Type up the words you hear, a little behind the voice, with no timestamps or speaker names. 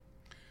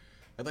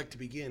I'd like to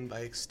begin by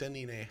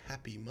extending a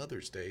happy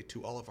Mother's Day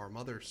to all of our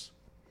mothers.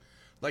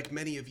 Like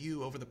many of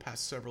you over the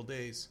past several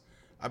days,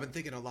 I've been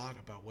thinking a lot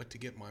about what to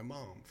get my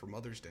mom for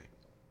Mother's Day.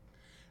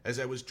 As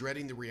I was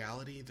dreading the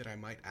reality that I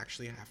might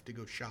actually have to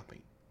go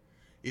shopping,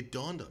 it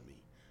dawned on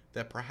me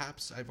that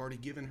perhaps I've already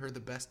given her the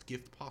best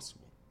gift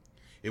possible,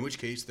 in which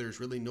case there's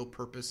really no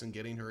purpose in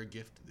getting her a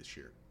gift this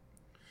year.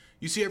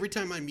 You see, every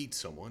time I meet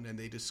someone and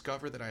they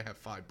discover that I have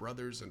 5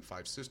 brothers and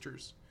 5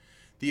 sisters,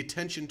 the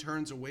attention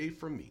turns away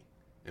from me,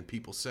 and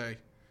people say,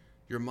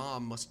 "Your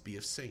mom must be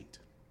a saint."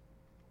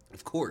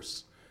 Of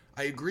course,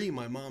 I agree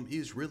my mom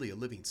is really a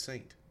living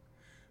saint,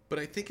 but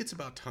I think it's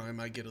about time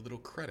I get a little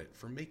credit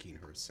for making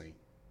her a saint.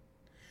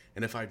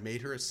 And if I've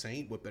made her a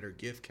saint, what better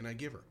gift can I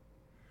give her?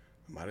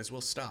 I might as well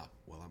stop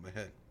while I'm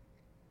ahead.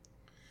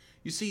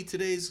 You see,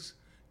 today's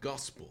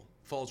gospel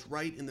falls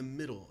right in the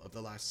middle of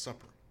the Last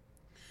Supper.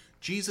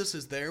 Jesus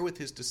is there with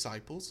his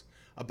disciples,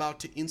 about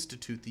to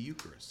institute the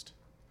Eucharist.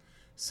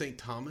 St.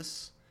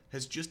 Thomas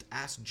has just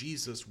asked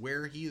Jesus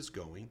where he is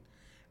going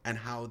and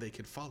how they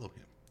could follow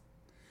him.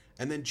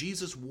 And then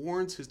Jesus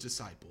warns his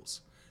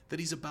disciples that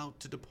he's about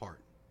to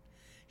depart.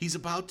 He's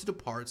about to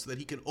depart so that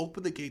he can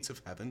open the gates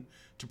of heaven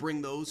to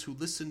bring those who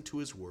listen to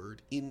his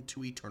word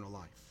into eternal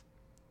life.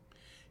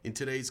 In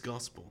today's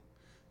gospel,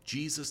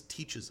 Jesus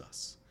teaches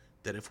us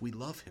that if we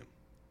love him,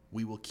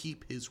 we will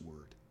keep his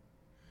word.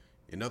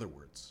 In other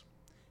words,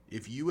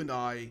 if you and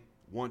I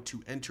want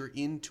to enter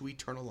into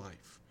eternal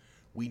life,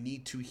 we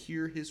need to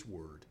hear his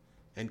word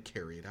and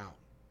carry it out.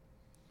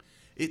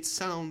 It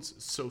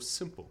sounds so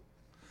simple,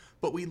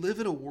 but we live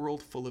in a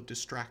world full of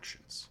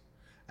distractions,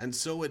 and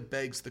so it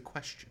begs the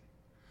question,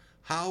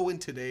 how in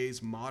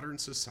today's modern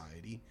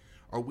society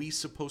are we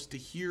supposed to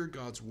hear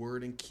God's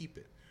word and keep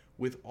it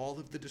with all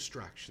of the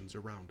distractions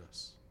around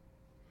us?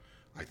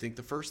 I think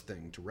the first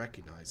thing to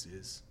recognize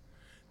is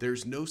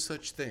there's no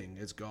such thing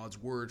as God's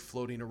word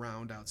floating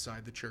around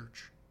outside the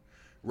church.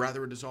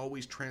 Rather, it is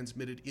always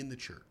transmitted in the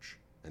church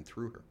and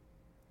through her.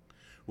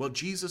 Well,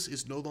 Jesus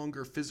is no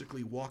longer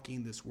physically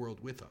walking this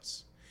world with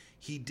us.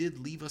 He did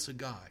leave us a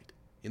guide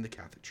in the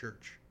Catholic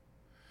Church.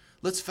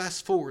 Let's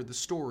fast forward the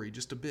story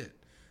just a bit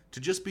to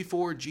just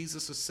before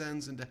Jesus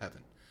ascends into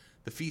heaven,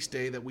 the feast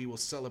day that we will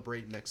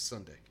celebrate next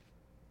Sunday.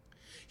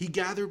 He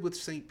gathered with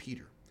St.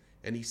 Peter,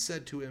 and he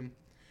said to him,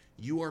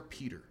 "You are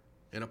Peter,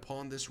 and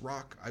upon this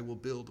rock I will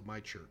build my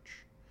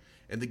church,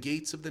 and the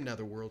gates of the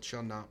netherworld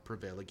shall not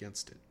prevail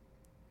against it."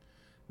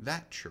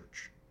 That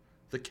church,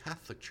 the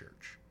Catholic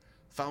Church,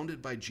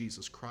 founded by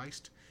Jesus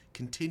Christ,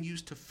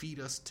 continues to feed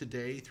us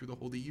today through the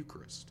Holy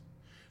Eucharist,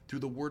 through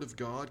the Word of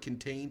God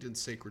contained in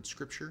sacred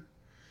Scripture,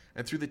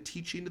 and through the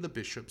teaching of the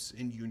bishops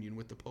in union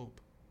with the Pope.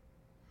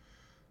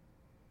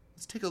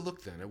 Let's take a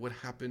look then at what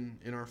happened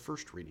in our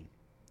first reading.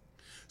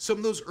 Some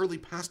of those early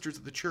pastors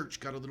of the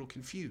church got a little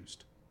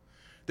confused.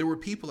 There were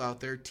people out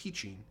there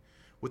teaching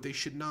what they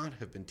should not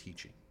have been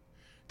teaching.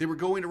 They were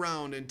going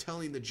around and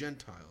telling the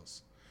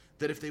Gentiles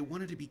that if they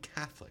wanted to be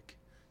Catholic,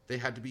 they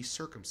had to be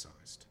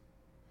circumcised.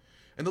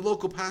 And the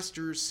local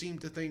pastors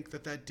seemed to think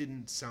that that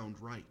didn't sound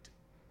right.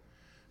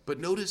 But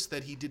notice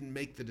that he didn't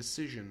make the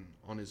decision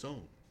on his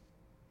own.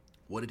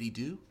 What did he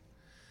do?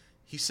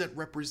 He sent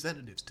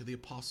representatives to the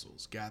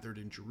apostles gathered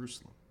in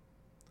Jerusalem.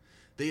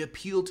 They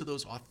appealed to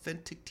those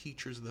authentic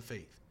teachers of the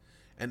faith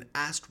and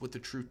asked what the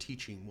true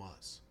teaching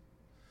was.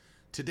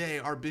 Today,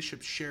 our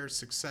bishops share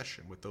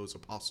succession with those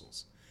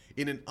apostles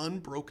in an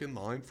unbroken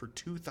line for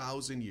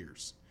 2,000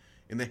 years,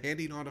 in the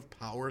handing on of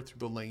power through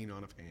the laying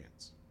on of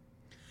hands.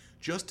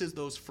 Just as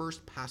those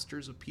first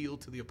pastors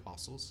appealed to the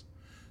apostles,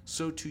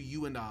 so too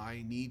you and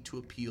I need to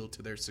appeal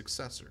to their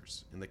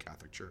successors in the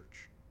Catholic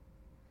Church.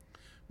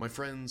 My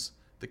friends,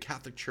 the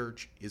Catholic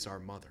Church is our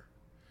mother.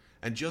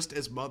 And just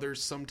as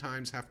mothers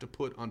sometimes have to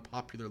put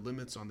unpopular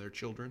limits on their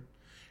children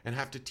and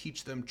have to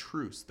teach them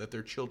truths that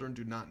their children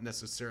do not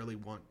necessarily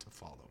want to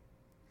follow,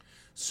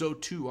 so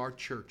too our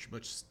church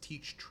must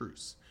teach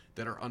truths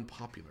that are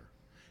unpopular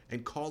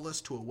and call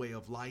us to a way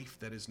of life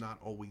that is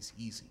not always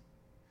easy.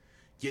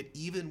 Yet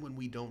even when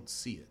we don't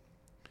see it,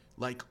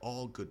 like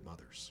all good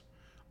mothers,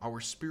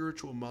 our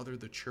spiritual mother,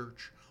 the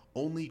church,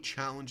 only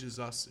challenges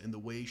us in the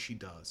way she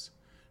does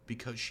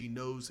because she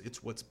knows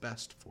it's what's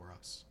best for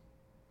us.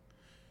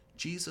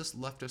 Jesus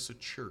left us a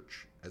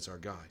church as our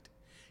guide.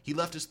 He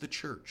left us the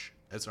church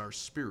as our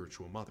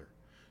spiritual mother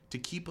to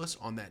keep us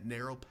on that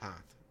narrow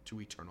path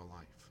to eternal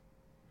life.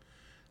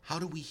 How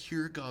do we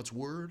hear God's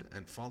word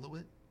and follow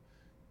it?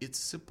 It's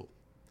simple.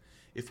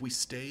 If we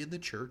stay in the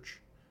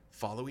church,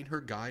 following her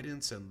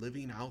guidance and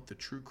living out the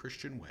true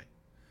Christian way,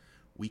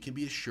 we can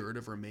be assured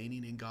of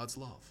remaining in God's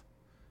love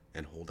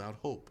and hold out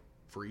hope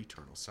for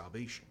eternal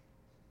salvation.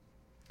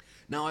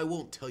 Now, I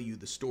won't tell you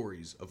the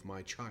stories of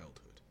my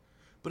childhood,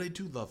 but I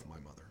do love my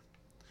mother.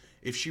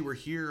 If she were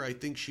here, I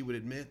think she would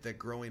admit that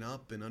growing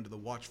up and under the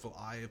watchful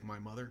eye of my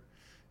mother,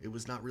 it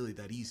was not really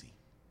that easy.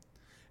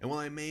 And while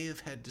I may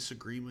have had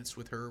disagreements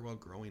with her while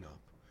growing up,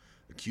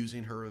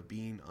 accusing her of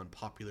being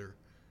unpopular,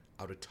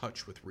 out of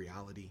touch with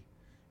reality,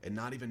 and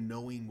not even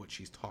knowing what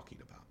she's talking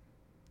about,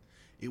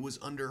 it was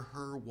under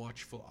her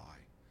watchful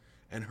eye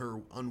and her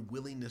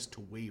unwillingness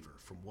to waver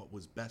from what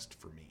was best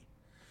for me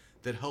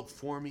that helped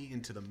form me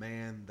into the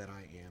man that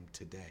I am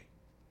today.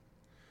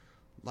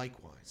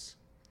 Likewise,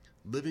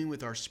 living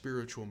with our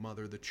spiritual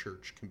mother, the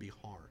church, can be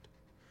hard,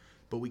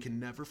 but we can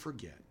never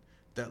forget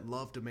that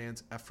love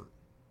demands effort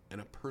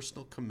and a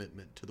personal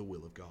commitment to the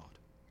will of God.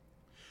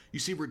 You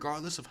see,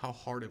 regardless of how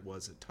hard it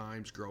was at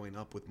times growing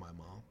up with my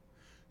mom,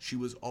 she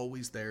was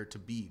always there to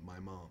be my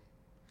mom.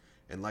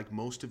 And like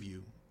most of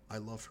you, I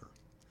love her.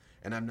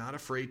 And I'm not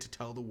afraid to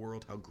tell the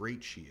world how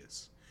great she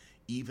is,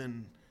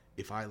 even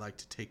if I like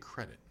to take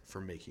credit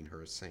for making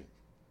her a saint.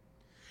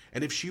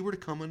 And if she were to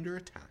come under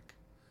attack,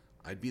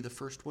 I'd be the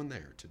first one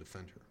there to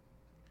defend her.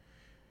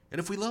 And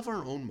if we love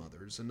our own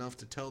mothers enough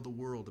to tell the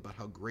world about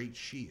how great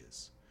she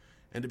is,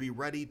 and to be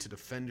ready to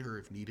defend her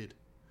if needed,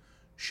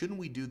 shouldn't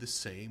we do the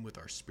same with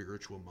our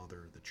spiritual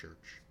mother, the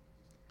church?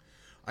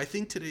 I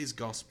think today's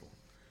gospel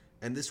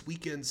and this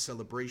weekend's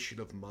celebration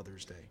of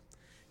Mother's Day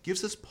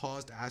gives us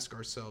pause to ask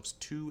ourselves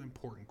two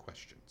important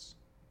questions.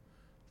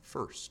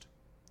 First,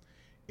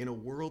 in a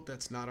world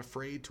that's not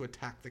afraid to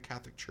attack the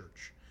Catholic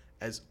Church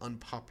as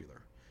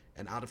unpopular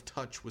and out of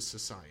touch with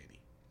society,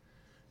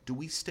 do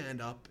we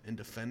stand up and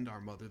defend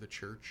our mother, the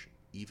church,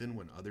 even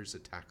when others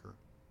attack her?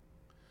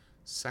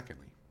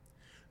 Secondly,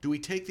 do we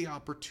take the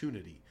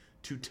opportunity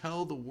to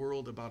tell the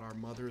world about our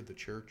mother, the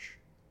church?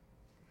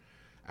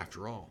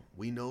 After all,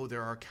 we know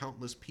there are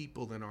countless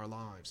people in our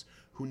lives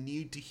who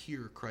need to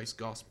hear Christ's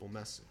gospel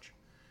message.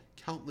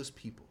 Countless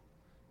people,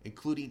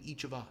 including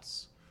each of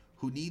us,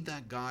 who need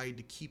that guide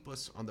to keep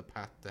us on the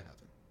path to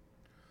heaven.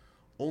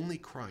 Only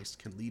Christ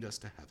can lead us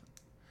to heaven.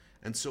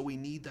 And so we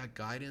need that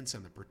guidance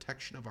and the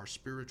protection of our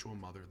spiritual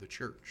mother, the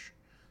church,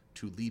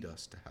 to lead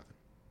us to heaven.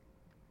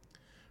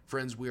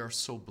 Friends, we are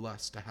so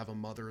blessed to have a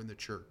mother in the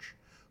church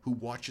who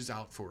watches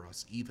out for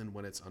us even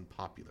when it's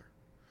unpopular.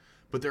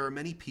 But there are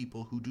many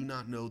people who do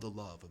not know the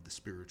love of the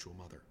spiritual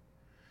mother.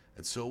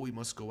 And so we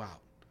must go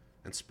out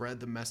and spread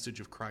the message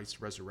of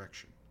Christ's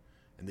resurrection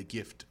and the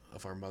gift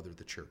of our mother,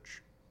 the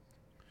church.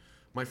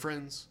 My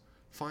friends,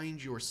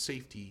 find your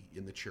safety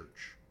in the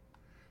church.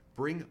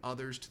 Bring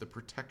others to the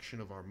protection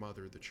of our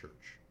mother, the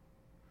church.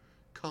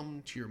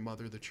 Come to your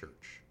mother, the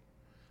church.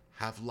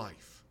 Have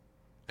life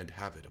and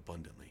have it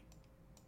abundantly.